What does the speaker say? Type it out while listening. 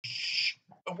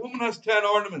A woman has 10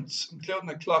 ornaments, including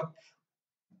a clock,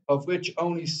 of which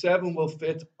only 7 will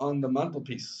fit on the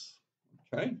mantelpiece.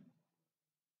 Okay.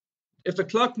 If the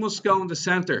clock must go in the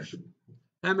center,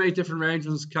 how many different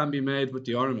arrangements can be made with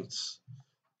the ornaments?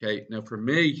 Okay, now for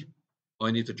me,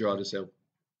 I need to draw this out.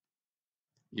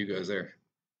 You guys there.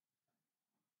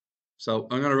 So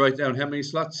I'm going to write down how many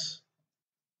slots?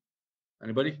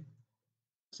 Anybody?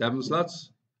 7 slots?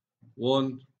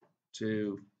 1,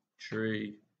 2,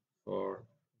 3, 4,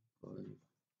 5, 6, 7.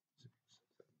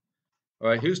 All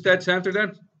right, who's dead center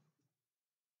then?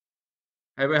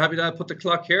 Everybody happy that I put the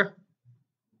clock here?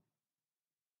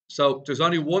 So there's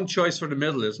only one choice for the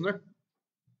middle, isn't there?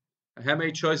 And how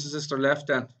many choices is there left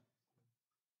then?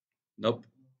 Nope.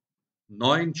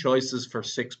 9 choices for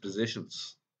 6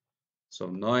 positions. So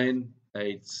 9,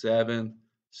 8, 7,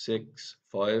 6,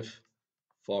 5,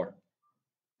 4.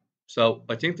 So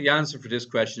I think the answer for this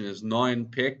question is 9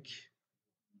 pick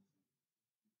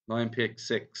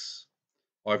 6.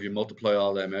 Or if you multiply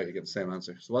all them out, you get the same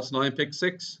answer. So what's 9 pick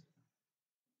 6?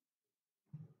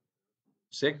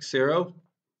 6, 0,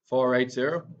 4, 8,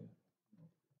 0.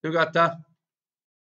 Who got that?